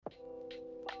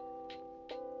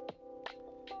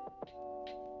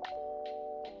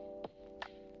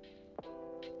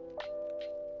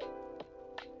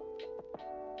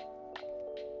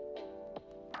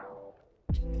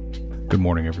Good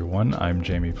morning, everyone. I'm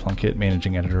Jamie Plunkett,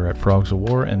 Managing Editor at Frogs of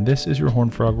War, and this is your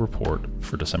Horned Frog Report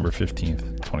for December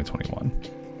 15th, 2021.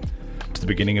 It's the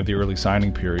beginning of the early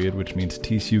signing period, which means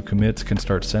TCU commits can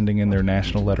start sending in their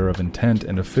national letter of intent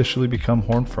and officially become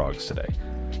Horned Frogs today.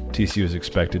 TCU is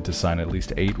expected to sign at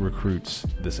least 8 recruits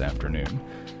this afternoon.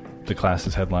 The class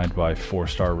is headlined by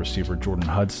 4-star receiver Jordan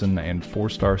Hudson and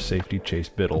 4-star safety Chase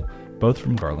Biddle, both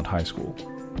from Garland High School.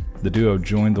 The duo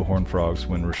joined the Horned Frogs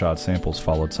when Rashad Samples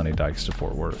followed Sonny Dykes to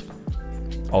Fort Worth.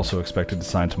 Also expected to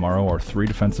sign tomorrow are 3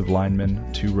 defensive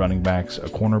linemen, 2 running backs, a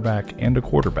cornerback, and a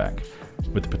quarterback,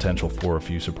 with the potential for a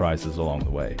few surprises along the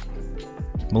way.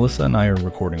 Melissa and I are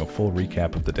recording a full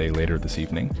recap of the day later this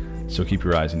evening, so keep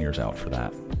your eyes and ears out for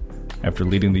that. After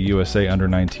leading the USA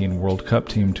Under-19 World Cup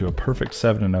team to a perfect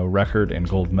 7-0 record and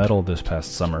gold medal this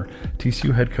past summer,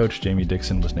 TCU head coach Jamie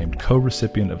Dixon was named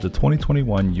co-recipient of the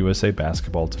 2021 USA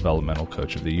Basketball Developmental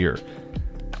Coach of the Year.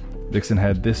 Dixon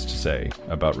had this to say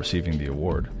about receiving the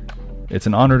award. "It's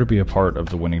an honor to be a part of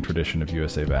the winning tradition of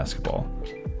USA Basketball.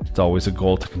 It's always a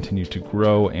goal to continue to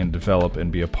grow and develop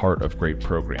and be a part of great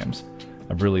programs.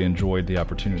 I've really enjoyed the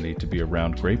opportunity to be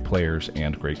around great players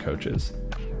and great coaches."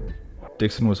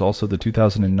 Dixon was also the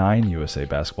 2009 USA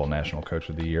Basketball National Coach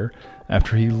of the Year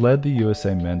after he led the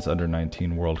USA Men's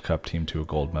Under-19 World Cup team to a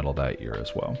gold medal that year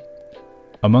as well.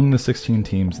 Among the 16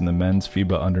 teams in the Men's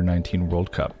FIBA Under-19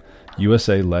 World Cup,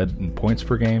 USA led in points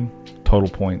per game, total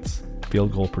points,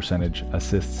 field goal percentage,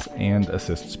 assists, and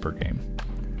assists per game.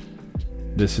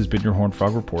 This has been your Horned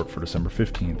Frog Report for December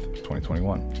 15th,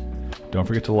 2021. Don't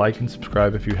forget to like and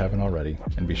subscribe if you haven't already,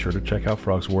 and be sure to check out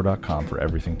frogswar.com for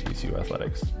everything TCU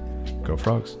athletics. Go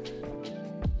Frogs!